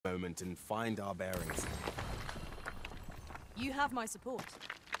moment and find our bearings. You have my support.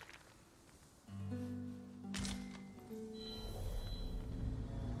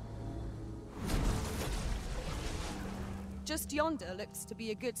 Just yonder looks to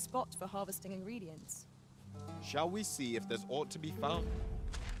be a good spot for harvesting ingredients. Shall we see if there's aught to be found?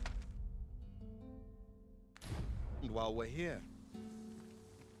 And while we're here.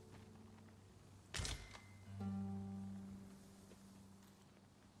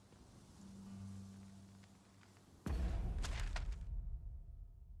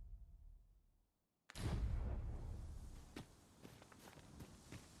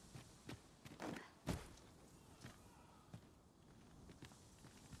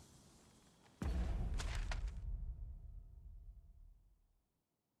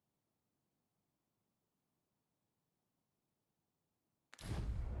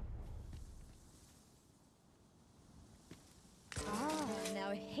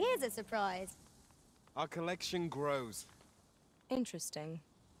 Now here's a surprise. Our collection grows. Interesting.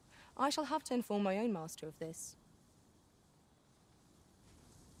 I shall have to inform my own master of this.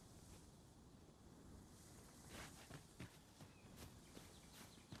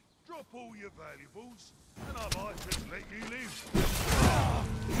 Drop all your valuables, and I might just let you live.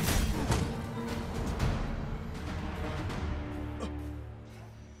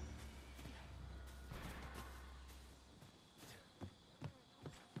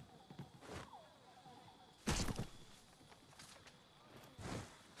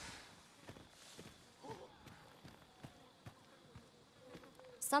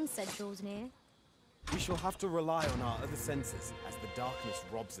 Sunset draws near. We shall have to rely on our other senses as the darkness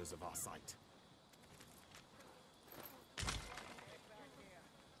robs us of our sight.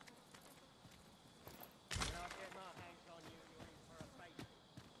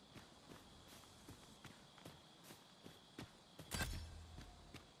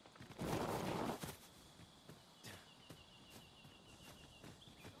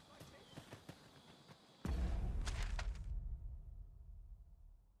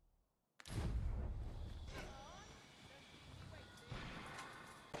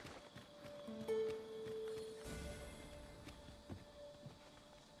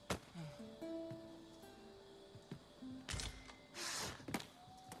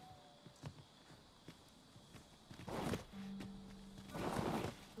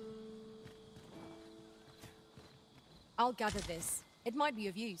 I'll gather this. It might be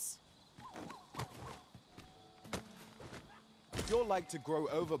of use. You're like to grow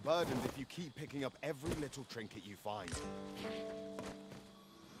overburdened if you keep picking up every little trinket you find.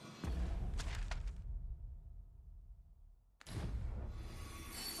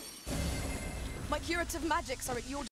 My curative magics are at your